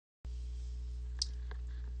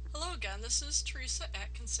Hello again, this is Teresa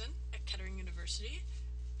Atkinson at Kettering University,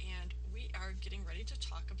 and we are getting ready to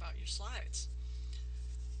talk about your slides.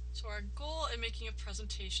 So our goal in making a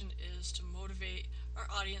presentation is to motivate our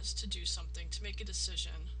audience to do something, to make a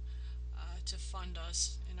decision, to fund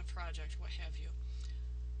us in a project, what have you.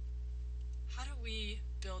 How do we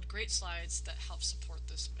build great slides that help support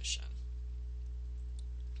this mission?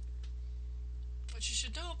 What you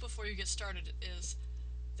should know before you get started is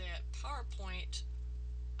that PowerPoint,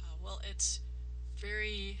 it's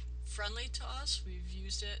very friendly to us. We've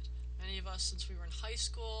used it, many of us, since we were in high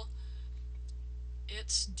school.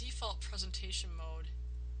 Its default presentation mode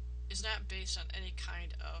is not based on any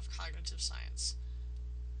kind of cognitive science.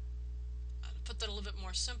 To put that a little bit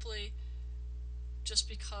more simply, just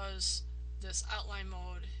because this outline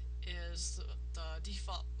mode is the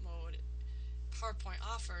default mode PowerPoint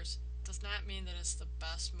offers does not mean that it's the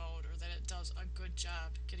best mode or that it does a good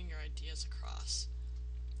job getting your ideas across.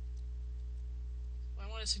 What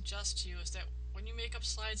I want to suggest to you is that when you make up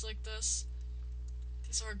slides like this,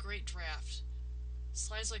 these are a great draft.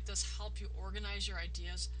 Slides like this help you organize your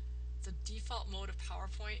ideas. The default mode of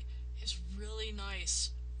PowerPoint is really nice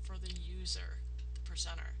for the user, the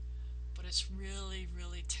presenter, but it's really,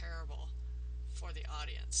 really terrible for the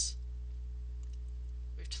audience.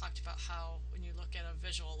 We've talked about how when you look at a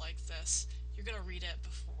visual like this, you're going to read it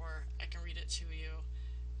before I can read it to you.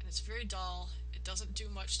 And it's very dull, it doesn't do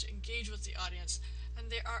much to engage with the audience, and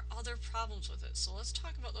there are other problems with it. So let's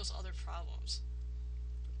talk about those other problems.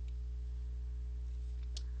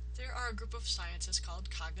 There are a group of scientists called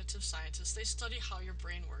cognitive scientists. They study how your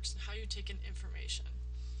brain works and how you take in information.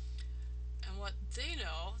 And what they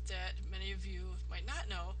know that many of you might not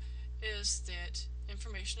know is that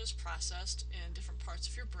information is processed in different parts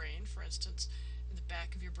of your brain. For instance, in the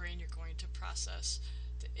back of your brain, you're going to process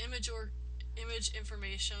the image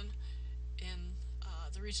information. In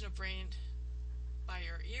the region of brain by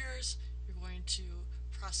your ears, you're going to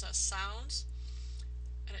process sounds.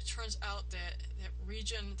 And it turns out that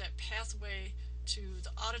that pathway to the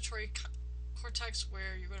auditory cortex,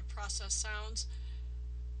 where you're going to process sounds,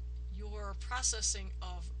 your processing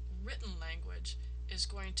of written language is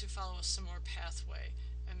going to follow a similar pathway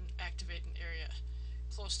and activate an area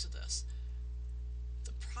close to this.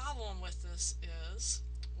 The problem with this is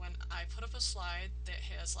when I put up a slide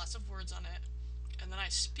that has lots of words on it and then I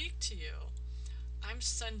speak to you, I'm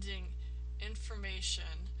sending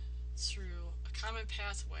information through a common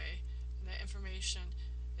pathway, and that information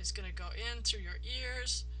is going to go in through your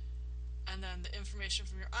ears, and then the information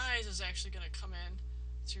from your eyes is actually going to come in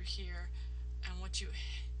through here, and what you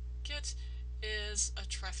get is a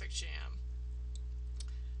traffic jam.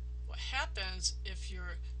 What happens if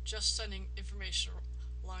you're just sending information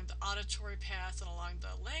along the auditory path and along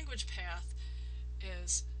the language path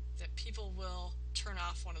is that people will turn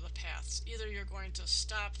off one of the paths. Either you're going to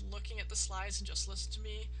stop looking at the slides and just listen to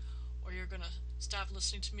me, or you're going to stop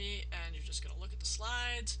listening to me and you're just going to look at the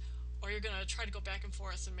slides, or you're going to try to go back and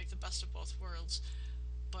forth and make the best of both worlds.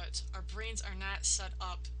 But our brains are not set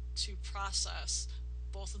up to process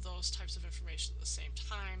both of those types of information at the same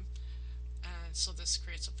time, and so this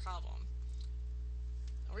creates a problem.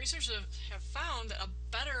 Now, researchers have found that a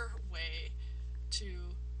better way to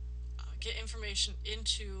get information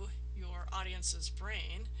into your audience's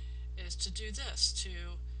brain is to do this, to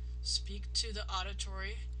speak to the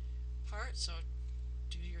auditory part, so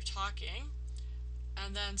do your talking,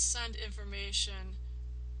 and then send information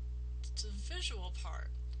to the visual part.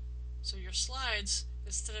 So your slides,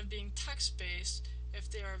 instead of being text-based, if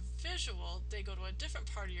they are visual, they go to a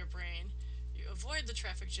different part of your brain. You avoid the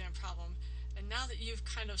traffic jam problem, and now that you've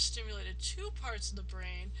kind of stimulated two parts of the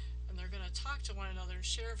brain and they're going to talk to one another and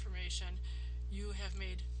share information, you have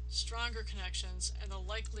made stronger connections, and the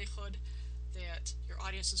likelihood that your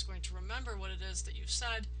audience is going to remember what it is that you've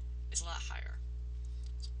said is a lot higher.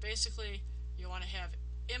 So basically, you want to have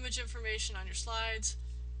image information on your slides,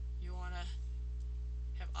 you want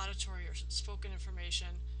to have auditory or spoken information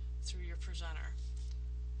through your presenter.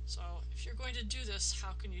 So if you're going to do this,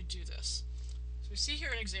 how can you do this? So we see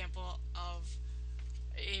here an example of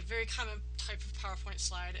a very common type of PowerPoint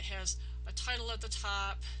slide. It has a title at the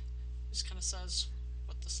top, just kind of says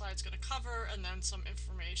what the slide's going to cover, and then some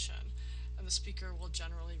information. And the speaker will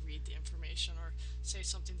generally read the information or say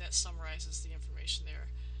something that summarizes the information there.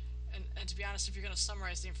 And to be honest, if you're going to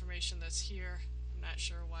summarize the information that's here, I'm not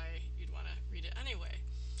sure why you'd want to read it anyway.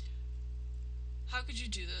 How could you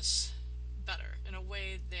do this better in a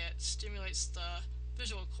way that stimulates the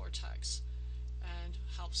visual cortex and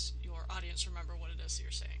helps your audience remember what it is that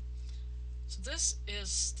you're saying? So this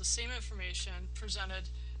is the same information presented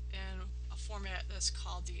in a format that's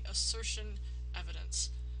called the assertion evidence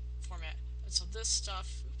And so this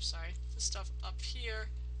stuff, this stuff up here,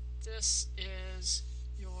 this is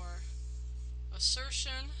your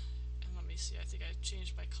assertion. And let me see, I think I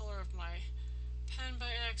changed my color of my pen by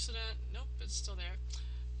accident. Nope, it's still there,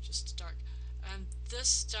 just dark. And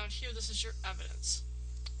this down here, this is your evidence.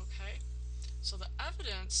 Okay, so the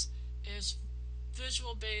evidence is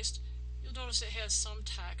visual based. You'll notice it has some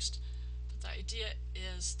text, but the idea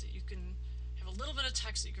is that you can have a little bit of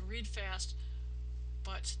text that you can read fast,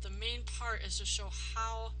 but the main part is to show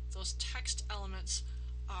how those text elements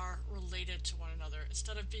are related to one another.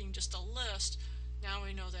 Instead of being just a list, now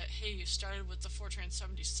we know that, hey, you started with the Fortran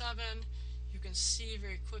 77, you can see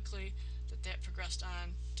very quickly that that progressed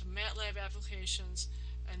on to MATLAB applications,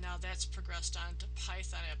 and now that's progressed on to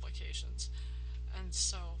Python applications. And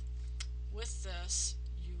so with this,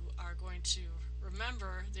 you are going to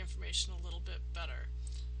remember the information a little bit better.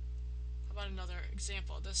 How about another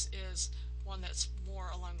example? This is one that's more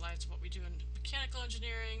along the lines of what we do in mechanical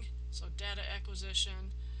engineering. So data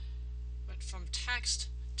acquisition went from text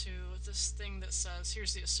to this thing that says,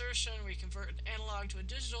 here's the assertion, we convert an analog to a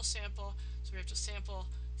digital sample, so we have to sample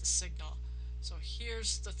the signal. So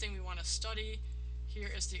here's the thing we want to study. Here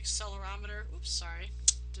is the accelerometer. Oops, sorry,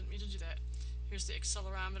 didn't mean to do that. Here's the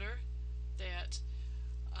accelerometer that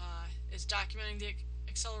is documenting the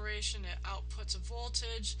acceleration. It outputs a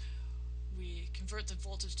voltage. We convert the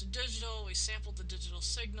voltage to digital, we sample the digital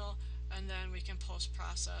signal, and then we can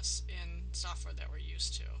post-process in software that we're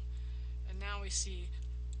used to. And now we see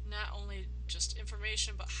not only just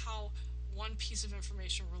information, but how one piece of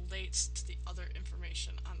information relates to the other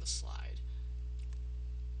information on the slide.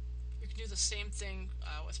 We can do the same thing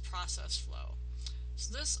with process flow.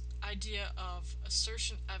 So this idea of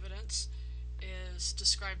assertion evidence is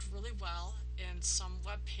described really well in some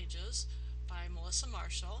web pages by Melissa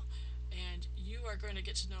Marshall, and you are going to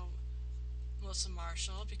get to know Melissa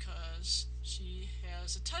Marshall because she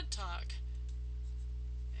has a TED Talk,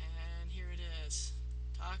 and here it is.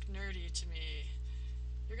 Talk nerdy to me.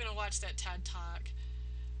 You're going to watch that TED Talk,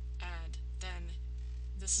 and then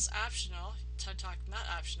this is optional. TED Talk not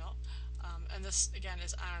optional, and this again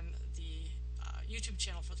is on the YouTube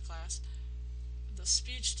channel for the class. The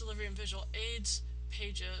speech, delivery, and visual aids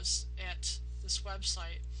pages at this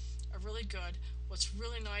website are really good. What's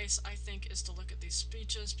really nice, I think, is to look at these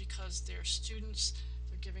speeches because they're students,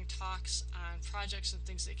 they're giving talks on projects and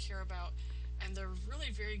things they care about, and they're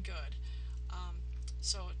really very good.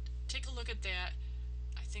 So take a look at that.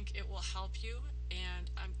 I think it will help you, and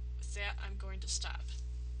with that, I'm going to stop.